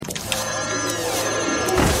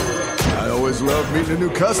always love meeting a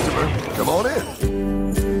new customer. Come on in.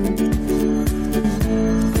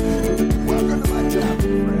 Welcome to my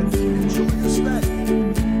tavern, friends. Enjoy your stay.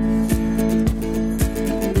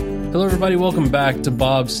 Hello, everybody. Welcome back to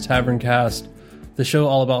Bob's Tavern Cast, the show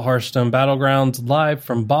all about Hearthstone Battlegrounds, live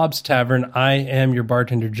from Bob's Tavern. I am your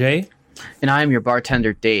bartender, Jay. And I am your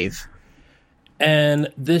bartender, Dave.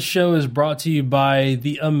 And this show is brought to you by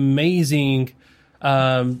the amazing,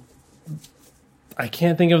 I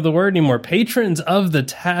can't think of the word anymore, patrons of the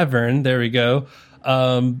tavern. There we go.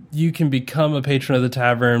 You can become a patron of the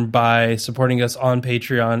tavern by supporting us on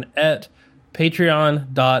Patreon at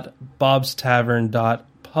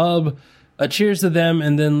patreon.bobstavern.pub. Cheers to them,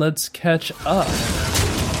 and then let's catch up.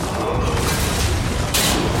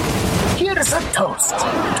 Here's a toast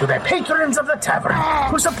to the patrons of the tavern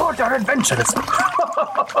who support our adventures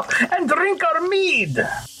and drink our mead.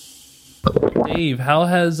 Dave, how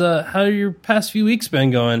your past few weeks been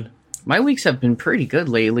going? My weeks have been pretty good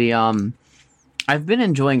lately. I've been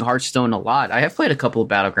enjoying Hearthstone a lot. I have played a couple of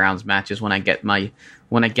Battlegrounds matches when I get my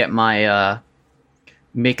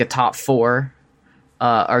make a top four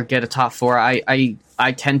or get a top four. I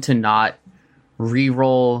tend to not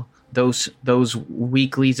re-roll those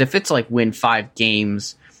weeklies. If it's like win 5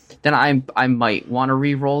 games, then I might want to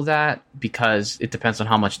re-roll that because it depends on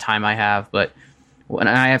how much time I have. But when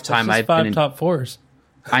I have time, I've been in top fours.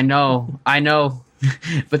 I know,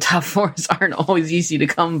 but top fours aren't always easy to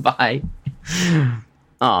come by.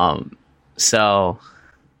 So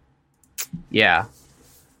yeah,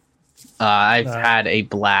 I've had a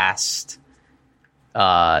blast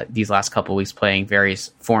these last couple weeks playing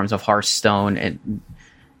various forms of Hearthstone, and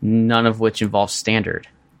none of which involves standard.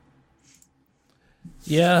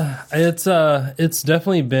 Yeah, it's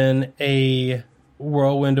definitely been a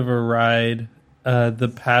whirlwind of a ride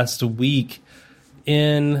the past week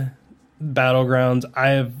in Battlegrounds. I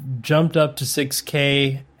have jumped up to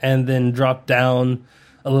 6K and then dropped down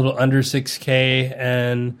a little under 6K,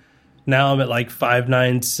 and now I'm at like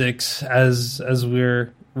 596 as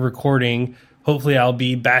we're recording. Hopefully I'll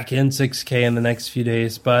be back in 6K in the next few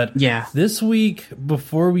days. But yeah, this week,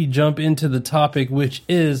 before we jump into the topic, which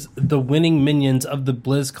is the winning minions of the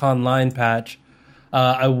BlizzCon line patch,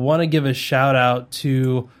 I want to give a shout out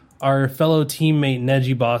to our fellow teammate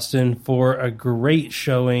Neji Boston for a great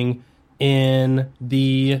showing in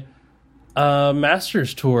the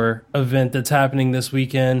Masters Tour event that's happening this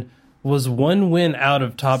weekend. Was one win out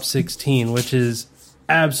of top 16, which is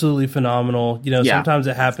absolutely phenomenal. You know, sometimes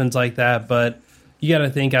it happens like that, but you got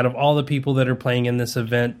to think, out of all the people that are playing in this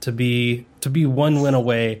event, to be one win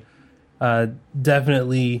away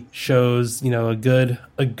definitely shows, you know, a good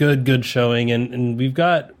showing, and we've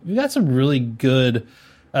got some really good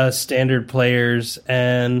standard players,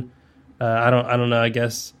 and I don't know, I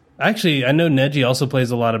guess actually I know Neji also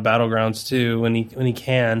plays a lot of Battlegrounds too when he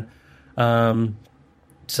can.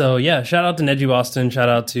 So yeah, shout out to Neji Boston. Shout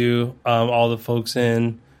out to all the folks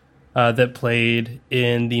that played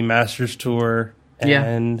in the Masters Tour.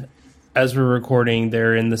 And as we're recording,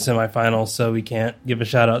 they're in the semifinals, so we can't give a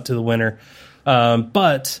shout out to the winner.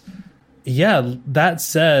 But yeah, that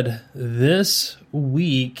said, this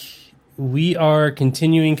week we are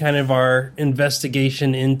continuing kind of our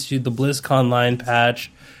investigation into the BlizzCon line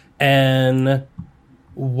patch and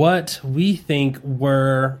what we think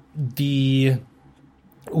were the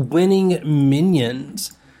winning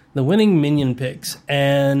minions, the winning minion picks.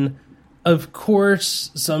 And of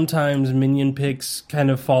course, sometimes minion picks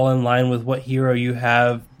kind of fall in line with what hero you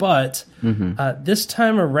have, but this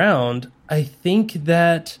time around, I think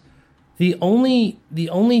that the only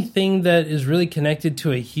thing that is really connected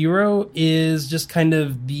to a hero is just kind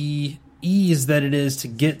of the ease that it is to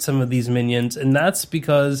get some of these minions, and that's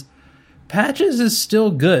because Patches is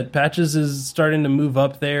still good. Patches is starting to move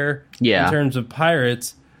up there in terms of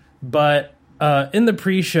pirates, but in the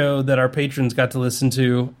pre-show that our patrons got to listen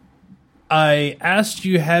to, I asked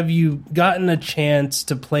you, have you gotten a chance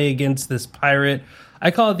to play against this pirate?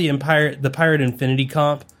 I call it the Pirate Infinity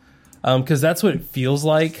comp, because that's what it feels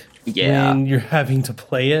like when you're having to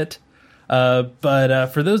play it. But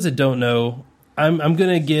for those that don't know, I'm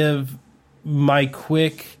going to give my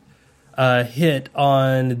quick hit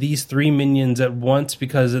on these 3 minions at once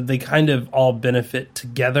because they kind of all benefit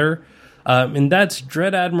together. And that's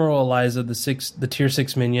Dread Admiral Eliza, the tier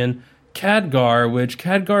 6 minion, Khadgar, which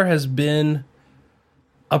Khadgar has been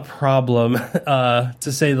a problem,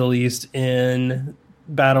 to say the least, in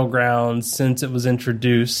Battlegrounds since it was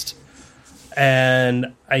introduced.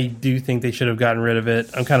 And I do think they should have gotten rid of it.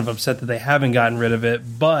 I'm kind of upset that they haven't gotten rid of it,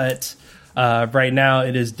 but right now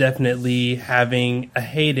it is definitely having a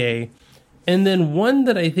heyday. And then one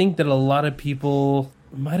that I think that a lot of people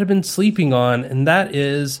might have been sleeping on, and that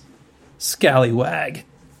is Scallywag.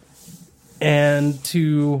 And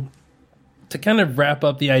to kind of wrap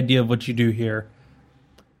up the idea of what you do here,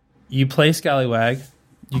 you play Scallywag,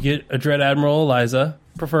 you get a Dread Admiral Eliza,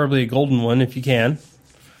 preferably a golden one if you can.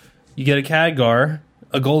 You get a Khadgar,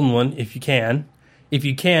 a golden one if you can. If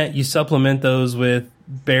you can't, you supplement those with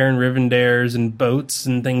Baron Rivendares and boats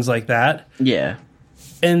and things like that. Yeah.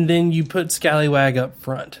 And then you put Scallywag up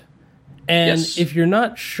front. And Yes. if you're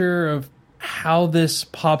not sure of how this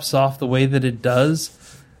pops off the way that it does,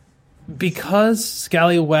 because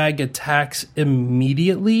Scallywag attacks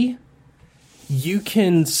immediately, you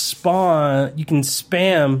can spam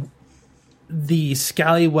the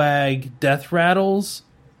Scallywag death rattles,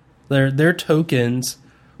 their tokens,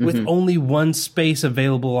 with only one space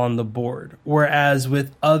available on the board. Whereas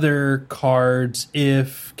with other cards,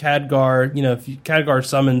 if Khadgar, if Khadgar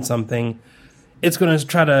summons something, it's going to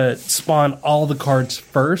try to spawn all the cards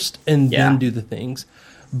first and then do the things.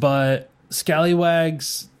 But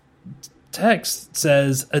Scallywag's text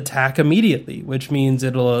says attack immediately, which means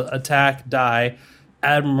it'll attack, die,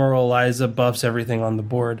 Admiral Eliza buffs everything on the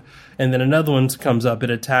board. And then another one comes up, it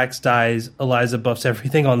attacks, dies, Eliza buffs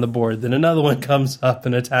everything on the board. Then another one comes up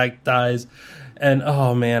and attack, dies. And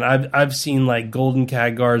oh man, I've seen like golden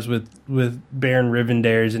Khadgars with Baron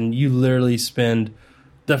Rivendares, and you literally spend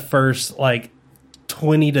the first like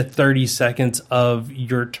 20 to 30 seconds of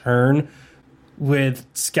your turn with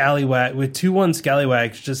Scallywag, with 2/1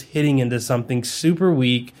 Scallywags just hitting into something super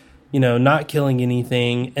weak, not killing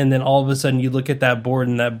anything, and then all of a sudden you look at that board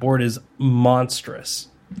and that board is monstrous.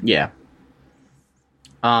 Yeah.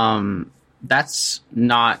 That's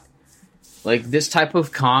not like this type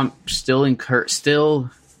of comp still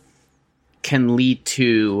can lead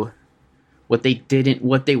to what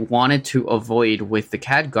they wanted to avoid with the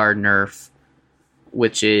Khadgar nerf,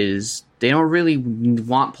 which is they don't really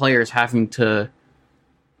want players having to.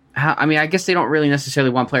 I guess they don't really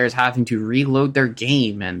necessarily want players having to reload their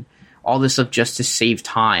game and all this stuff just to save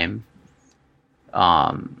time.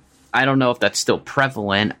 I don't know if that's still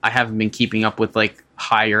prevalent. I haven't been keeping up with like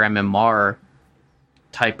higher MMR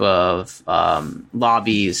type of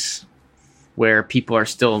lobbies where people are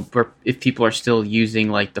still using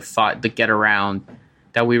like the get around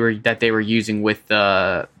that they were using with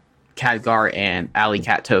the Khadgar and Alley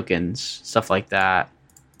Cat tokens, stuff like that.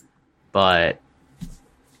 But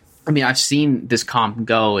I've seen this comp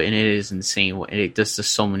go, and it is insane. It does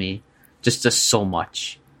so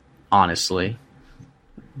much, honestly.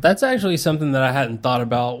 That's actually something that I hadn't thought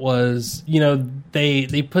about was,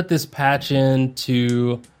 they put this patch in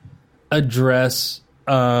to address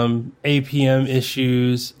APM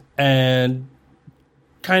issues and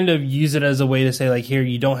kind of use it as a way to say, like, here,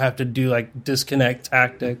 you don't have to do, like, disconnect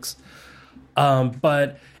tactics.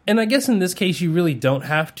 And I guess in this case, you really don't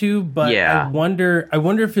have to, but yeah. I wonder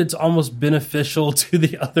if it's almost beneficial to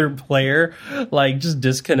the other player, like, just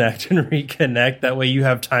disconnect and reconnect. That way you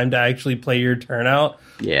have time to actually play your turn out.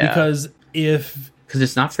 Yeah. Because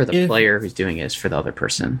it's not for the player who's doing it, it's for the other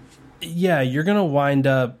person. Yeah, you're going to wind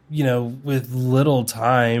up, with little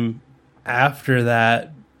time after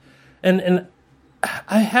that. And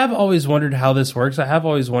I have always wondered how this works. I have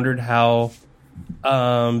always wondered how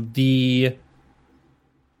the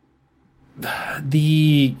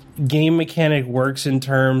game mechanic works in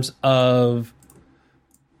terms of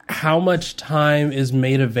how much time is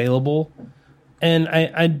made available. And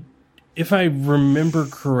I if I remember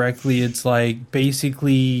correctly, it's like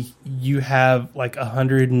basically you have like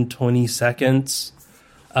 120 seconds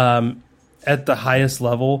at the highest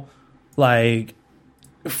level, like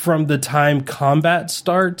from the time combat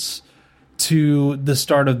starts to the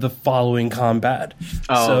start of the following combat.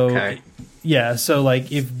 Oh, so, okay. Yeah, so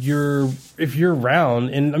like if you're round,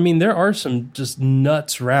 and there are some just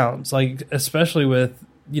nuts rounds, like especially with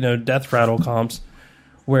death rattle comps,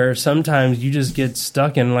 where sometimes you just get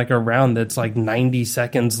stuck in like a round that's like 90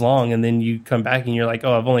 seconds long, and then you come back and you're like,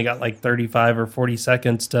 oh, I've only got like 35 or 40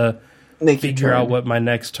 seconds to figure out what my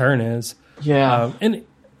next turn is. Yeah. And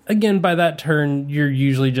again, by that turn, you're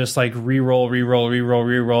usually just like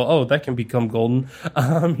reroll. Oh, that can become golden.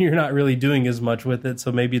 You're not really doing as much with it,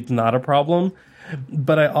 so maybe it's not a problem.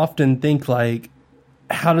 But I often think, like,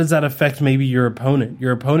 how does that affect maybe your opponent?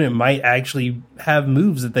 Your opponent might actually have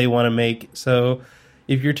moves that they want to make. So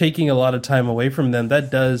if you're taking a lot of time away from them, that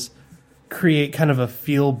does create kind of a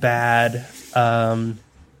feel bad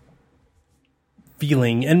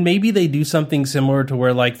feeling. And maybe they do something similar to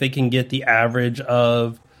where like they can get the average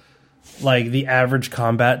of like the average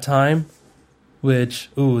combat time, which,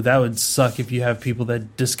 that would suck if you have people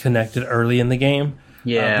that disconnected early in the game.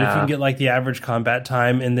 But if you can get like the average combat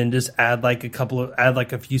time and then just add like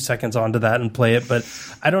a few seconds onto that and play it. But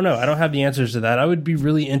I don't know. I don't have the answers to that. I would be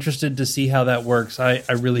really interested to see how that works. I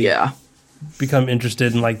really become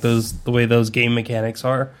interested in like the way those game mechanics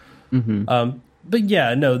are. But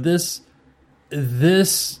yeah, no, this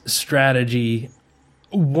strategy,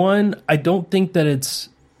 one, I don't think that it's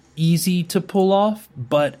easy to pull off,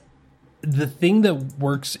 but the thing that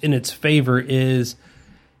works in its favor is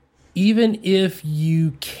even if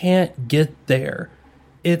you can't get there,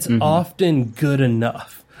 it's often good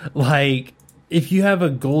enough. Like, if you have a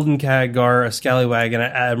Golden Khadgar, a Scallywag, and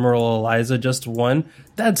an Admiral Eliza, just one,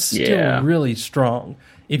 that's still really strong.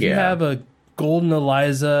 If you have a Golden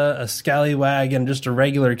Eliza, a Scallywag, and just a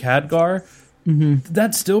regular Khadgar,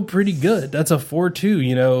 that's still pretty good. That's a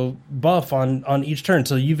 4/2, buff on each turn.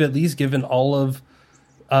 So you've at least given all of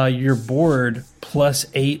your board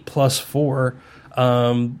 +8, +4,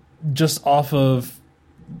 just off of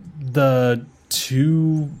the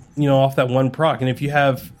 2, off that one proc. And if you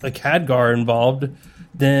have a Khadgar involved,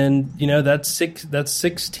 then that's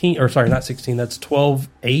 16, or sorry, not 16. That's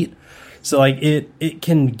 12/8. So like it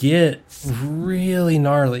can get really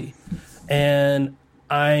gnarly, and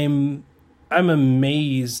I'm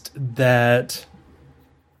amazed that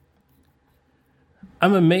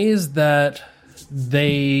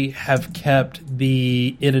they have kept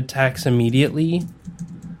the it attacks immediately.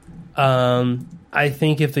 I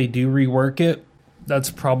think if they do rework it,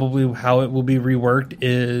 that's probably how it will be reworked.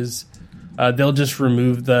 Is they'll just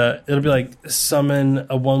remove it'll be like summon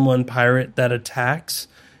a 1/1 pirate that attacks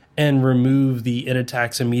and remove the it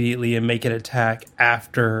attacks immediately and make it attack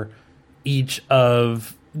after each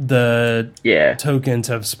of the tokens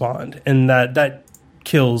have spawned, and that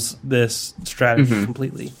kills this strategy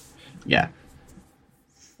completely. Yeah,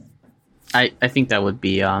 I think that would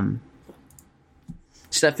be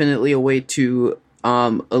it's definitely a way to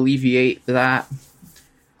alleviate that.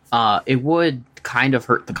 It would kind of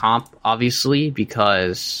hurt the comp, obviously,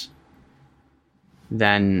 because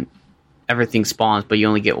then everything spawns, but you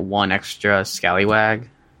only get one extra Scallywag.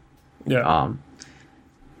 Yeah.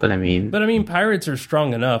 But I mean, pirates are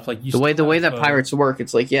strong enough. Like the way that pirates work,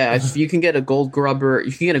 it's like, if you can get a gold grubber,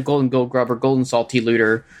 you can get a golden gold grubber, golden salty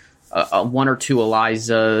looter, 1 or 2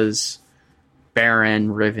 Elizas, Baron,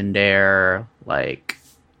 Rivendare, and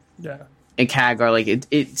Khadgar. Like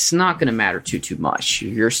it's not going to matter too much.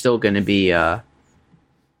 You're still going to be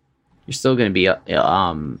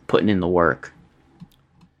putting in the work.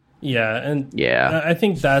 Yeah, and I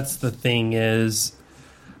think that's the thing is,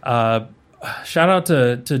 shout out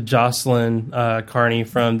to Jocelyn Carney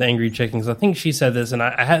from the Angry Chickens. I think she said this, and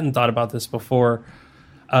I hadn't thought about this before.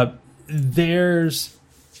 There's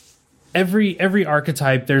every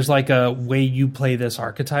archetype. There's like a way you play this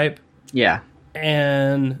archetype. Yeah,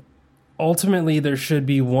 and ultimately there should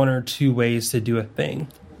be 1 or 2 ways to do a thing.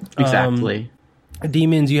 Exactly.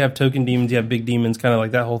 Demons, you have token demons, you have big demons, kind of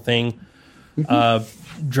like that whole thing.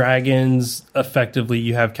 Dragons, effectively,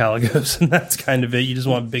 you have Caligos, and that's kind of it. You just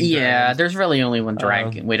want big dragons. There's really only one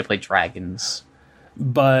way to play dragons.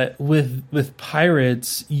 But with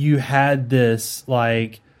pirates, you had this,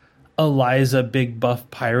 like, Eliza big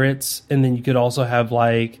buff pirates, and then you could also have,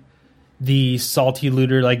 like, the salty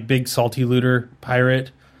looter, like, big salty looter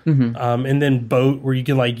pirate. And then boat, where you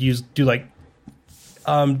can, like, do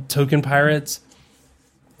token pirates.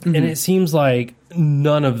 And it seems like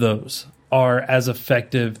none of those are as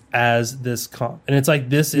effective as this comp. And it's like,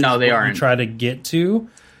 this is what you try to get to.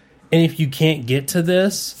 And if you can't get to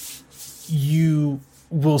this, you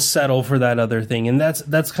will settle for that other thing. And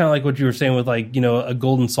that's kind of like what you were saying with, like, a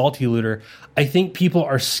golden salty looter. I think people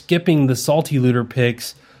are skipping the salty looter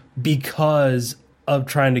picks because of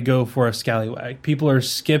trying to go for a Scallywag. People are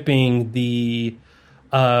skipping the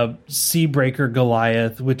Seabreaker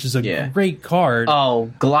Goliath, which is a great card.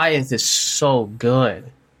 Oh, Goliath is so good.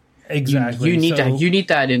 Exactly. You need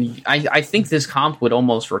that, and I think this comp would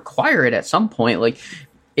almost require it at some point.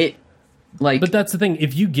 But that's the thing.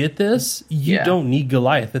 If you get this, you don't need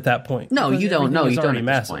Goliath at that point. No, you don't. No, you don't. Already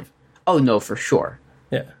massive. Oh no, for sure.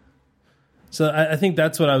 Yeah. So I think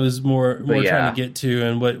that's what I was more trying to get to,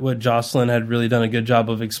 and what Jocelyn had really done a good job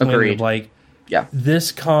of explaining. Agreed.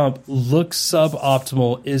 This comp looks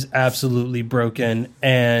suboptimal, is absolutely broken,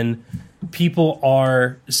 and people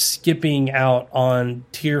are skipping out on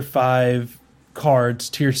tier 5 cards,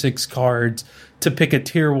 tier 6 cards to pick a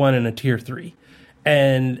tier 1 and a tier 3.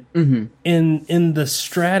 And in the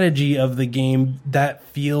strategy of the game, that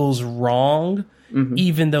feels wrong,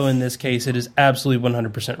 even though in this case it is absolutely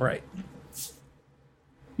 100% right.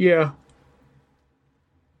 Yeah.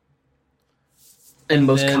 And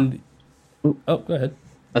go ahead.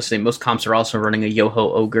 Let's say most comps are also running a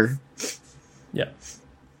Yoho Ogre. Yeah.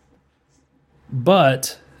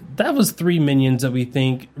 But that was 3 minions that we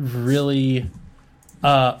think really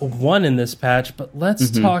won in this patch. But let's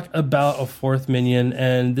talk about a 4th minion,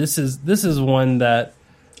 and this is one that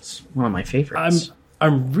It's one of my favorites.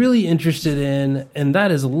 I'm really interested in, and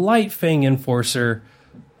that is Lightfang Enforcer.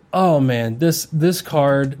 Oh man, this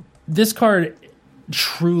card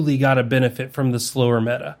truly got a benefit from the slower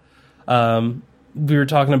meta. We were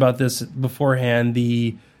talking about this beforehand.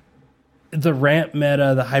 The ramp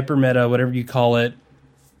meta, the hyper meta, whatever you call it.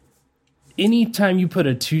 Anytime you put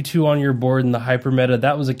a 2/2 on your board in the hyper meta,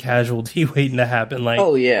 that was a casualty waiting to happen. Like,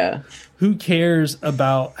 oh yeah, who cares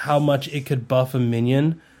about how much it could buff a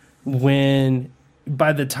minion when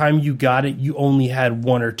by the time you got it, you only had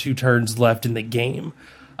 1 or 2 turns left in the game?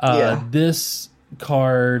 This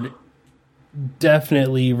card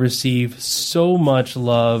definitely received so much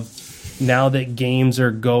love now that games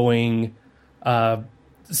are going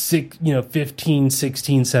 15,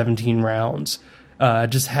 16, 17 rounds.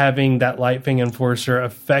 Just having that Lightfang Enforcer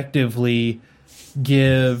effectively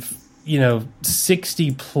give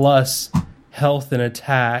 60 plus health and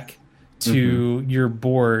attack to your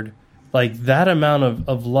board, like that amount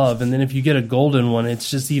of love. And then if you get a golden one,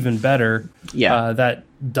 it's just even better. That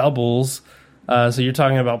doubles. So you're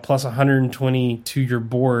talking about plus 120 to your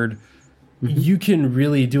board. You can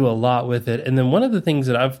really do a lot with it. And then one of the things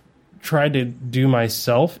that I've tried to do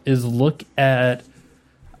myself is look at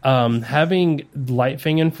having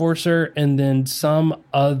Lightfang Enforcer and then some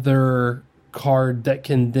other card that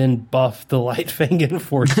can then buff the Lightfang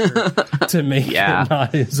Enforcer to make it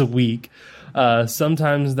not as weak.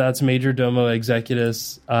 Sometimes that's Major Domo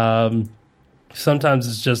Executus. Sometimes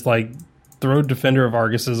it's just like throw Defender of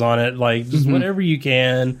Arguses on it, like just whatever you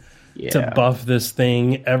can to buff this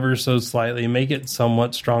thing ever so slightly, make it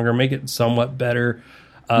somewhat stronger, make it somewhat better.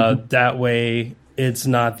 That way it's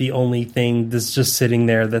not the only thing that's just sitting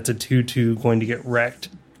there that's a 2/2 going to get wrecked.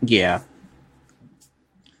 Yeah.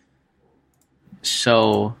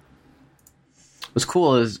 So what's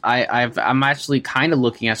cool is I'm actually kind of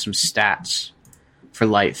looking at some stats for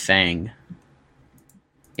Lightfang,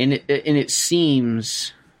 and it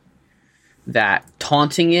seems that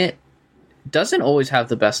taunting it doesn't always have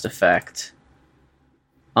the best effect.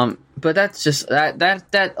 But that's just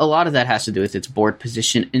that a lot of that has to do with its board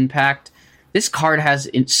position impact. This card has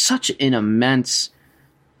such an immense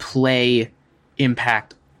play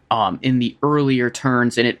impact in the earlier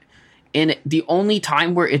turns, and the only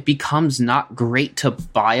time where it becomes not great to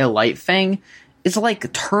buy a Lightfang is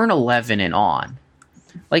like turn 11 and on.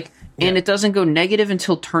 And it doesn't go negative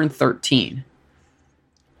until turn 13.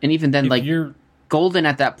 And even then, you're golden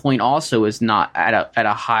at that point also is not at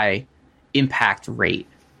a high impact rate.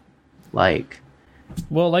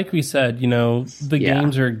 Well, like we said, the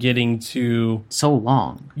games are getting to so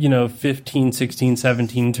long, 15, 16,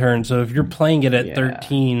 17 turns. So if you're playing it at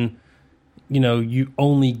 13, you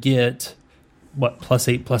only get what,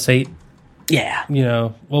 +8? Yeah.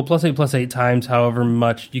 +8 times however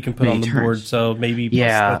much you can put on the board. So maybe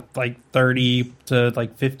plus 30 to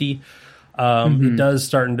 50. It does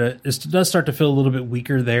start to feel a little bit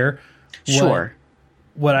weaker there. Sure.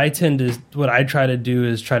 What I try to do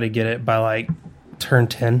is try to get it by turn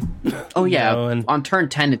 10. Oh yeah. And on turn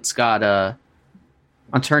 10 it's got on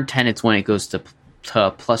turn 10 it's when it goes to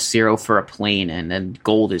 +0 for a plane, and then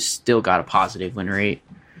gold has still got a positive win rate.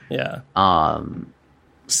 Yeah.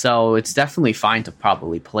 So it's definitely fine to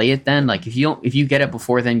probably play it then. If you get it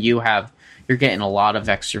before then, you're getting a lot of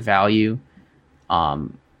extra value.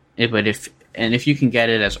 But if you can get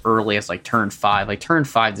it as early as turn 5, turn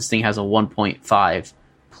 5, this thing has a 1.5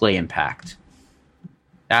 play impact.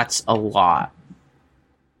 That's a lot.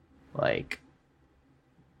 I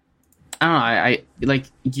don't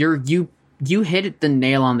know. You hit the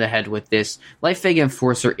nail on the head with this. Lightfang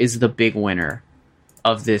Enforcer is the big winner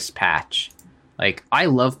of this patch. I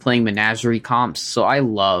love playing Menagerie comps, so I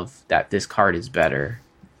love that this card is better.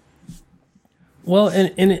 Well,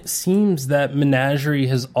 and it seems that Menagerie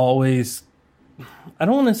has always, I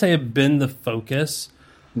don't want to say been the focus.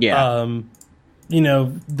 Yeah.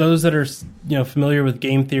 Those that are, familiar with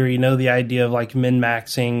game theory know the idea of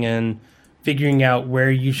min-maxing and figuring out where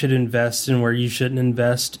you should invest and where you shouldn't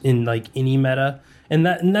invest in any meta. And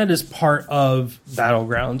that is part of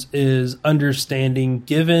Battlegrounds, is understanding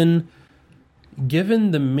given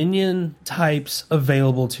the minion types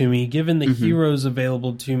available to me, given the heroes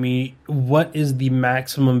available to me, what is the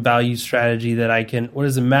maximum value strategy what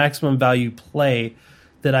is the maximum value play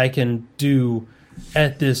that I can do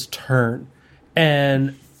at this turn?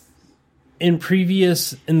 And in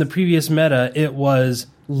the previous meta, it was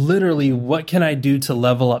literally what can I do to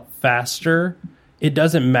level up faster. It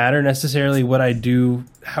doesn't matter necessarily what I do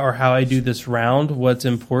or how I do this round. What's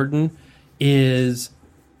important is,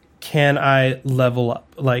 can I level up?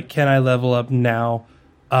 Like, can I level up now?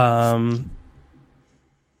 Can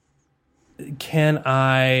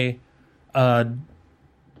I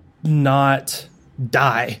not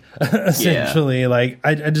die, essentially? Like,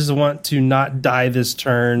 I just want to not die this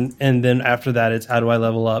turn, and then after that, it's how do I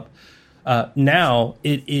level up? Now,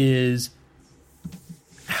 it is,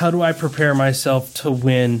 how do I prepare myself to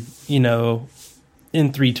win,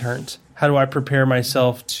 in 3 turns? How do I prepare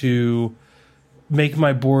myself to make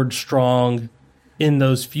my board strong in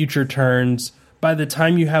those future turns? By the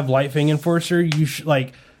time you have Lightfang Enforcer, you should,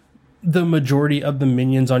 like, the majority of the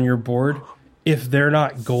minions on your board, if they're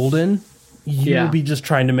not golden, you'll be just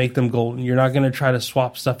trying to make them golden. You're not going to try to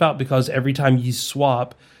swap stuff out, because every time you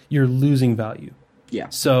swap, you're losing value. Yeah.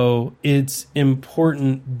 So it's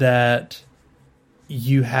important that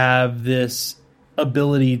you have this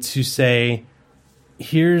ability to say,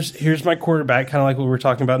 here's my quarterback, kind of like what we were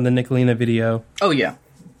talking about in the Nicolina video. Oh, yeah.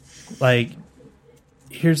 Like,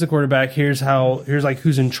 here's the quarterback, here's like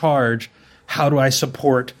who's in charge, how do I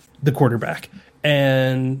support the quarterback?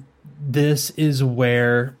 And this is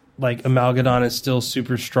where, like, Amalgadon is still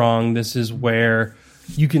super strong. This is where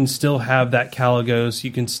you can still have that Kalecgos.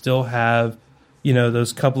 You can still have,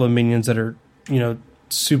 those couple of minions that are,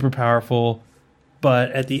 super powerful.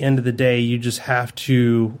 But at the end of the day, you just have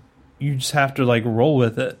to like roll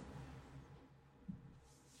with it.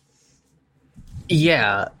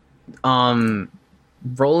 Yeah.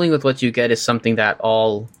 Rolling with what you get is something that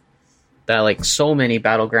like so many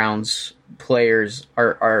Battlegrounds players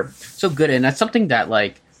are so good at. And that's something that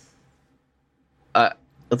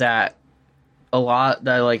that a lot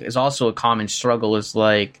that like is also a common struggle, is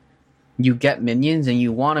like, you get minions and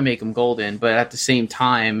you want to make them golden, but at the same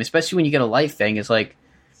time, especially when you get a Lightfang, it's like,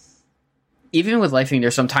 even with Lightfang,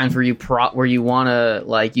 there's some times where you want to,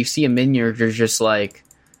 like, you see a minion, you're just like,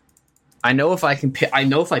 I know if I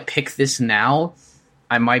pick this now,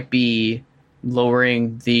 I might be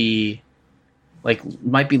lowering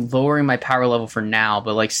my power level for now.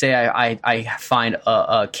 But like, say I find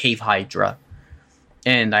a Cave Hydra,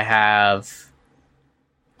 and I have,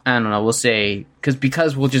 I don't know, we'll say,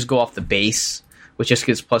 because we'll just go off the base, which just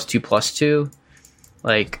gives +2/+2.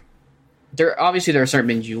 Like, there are certain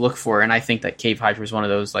minions you look for, and I think that Cave Hydra is one of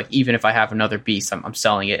those. Like, even if I have another beast, I'm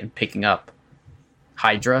selling it and picking up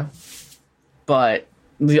Hydra. But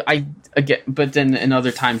but then in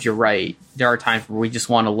other times, you're right. There are times where we just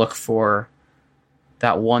want to look for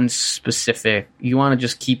that one specific. You want to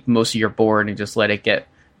just keep most of your board and just let it get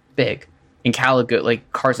big. And Kalecgos,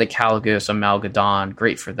 like cards like Kalecgos, Amalgadon,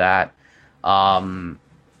 great for that.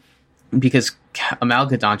 Because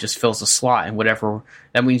Amalgadon just fills a slot, and whatever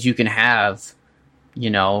that means, you can have,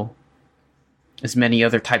 as many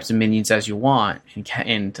other types of minions as you want,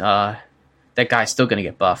 and that guy's still going to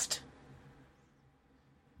get buffed.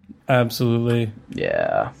 Absolutely.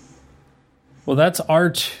 Yeah. Well, that's our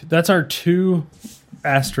 2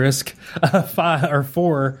 asterisk 5 or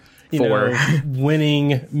 4.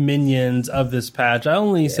 Winning minions of this patch. I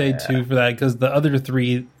only say 2 for that because the other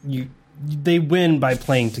 3 they win by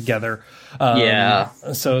playing together.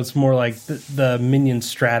 So it's more like the minion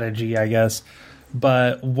strategy, I guess.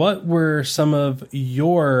 But what were some of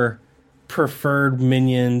your preferred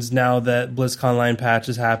minions now that BlizzCon Line patch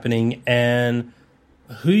is happening, and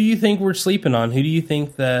who do you think we're sleeping on? Who do you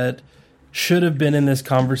think that should have been in this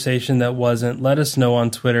conversation that wasn't? Let us know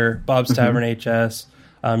on Twitter, Bob's Tavern HS.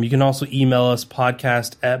 You can also email us,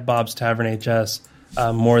 podcast@bobstavernhs.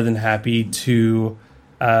 More than happy to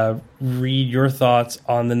read your thoughts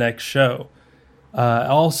on the next show.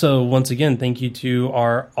 Also, once again, thank you to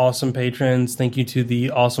our awesome patrons. Thank you to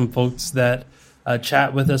the awesome folks that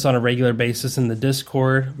chat with us on a regular basis in the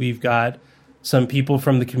Discord. We've got some people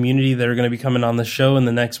from the community that are going to be coming on the show in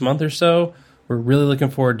the next month or so. We're really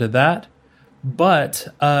looking forward to that. But,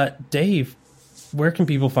 Dave, where can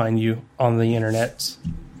people find you on the internet?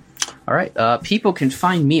 All right. People can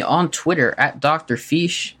find me on Twitter @Dr.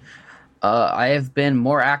 Fish. I have been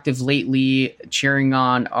more active lately, cheering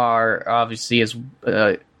on our, obviously, as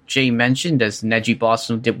Jay mentioned, as Neji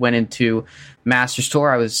Blossom went into Masters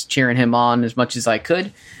Tour. I was cheering him on as much as I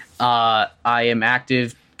could. I am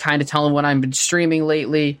active, kind of telling what I've been streaming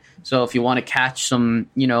lately. So if you want to catch some,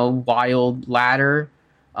 wild ladder,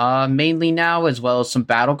 mainly now, as well as some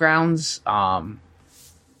Battlegrounds,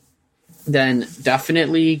 then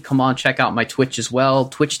definitely come on, check out my Twitch as well,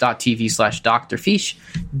 twitch.tv/DrFeesh,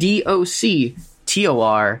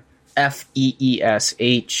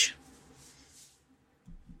 DoctorFeesh.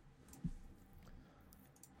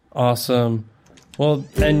 Awesome. Well,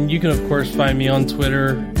 and you can, of course, find me on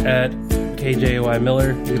Twitter at KJY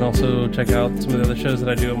Miller. You can also check out some of the other shows that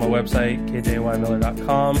I do at my website,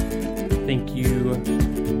 kjymiller.com. Thank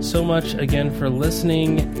you so much again for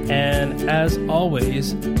listening. And as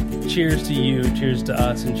always, cheers to you, cheers to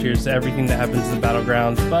us, and cheers to everything that happens in the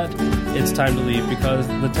Battlegrounds. But it's time to leave because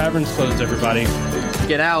the tavern's closed, everybody.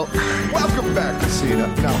 Get out. Welcome back, Casino.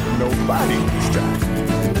 No, nobody this time.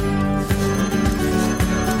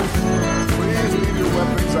 Please leave your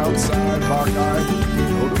weapons outside, Hawkeye.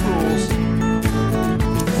 Know the rules.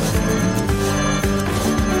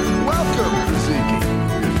 Welcome, Kaziki.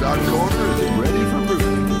 Your dark corner is ready for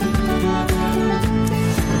moving.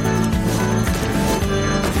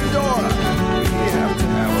 Eudora, we have to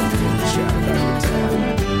have a little chat about your town.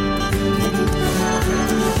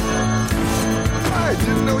 I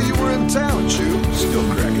didn't know you were in town, Chew. Still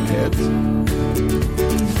cracking heads.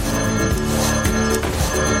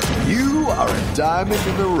 You are a diamond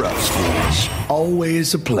in the rough, Squeeze.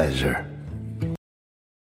 Always a pleasure.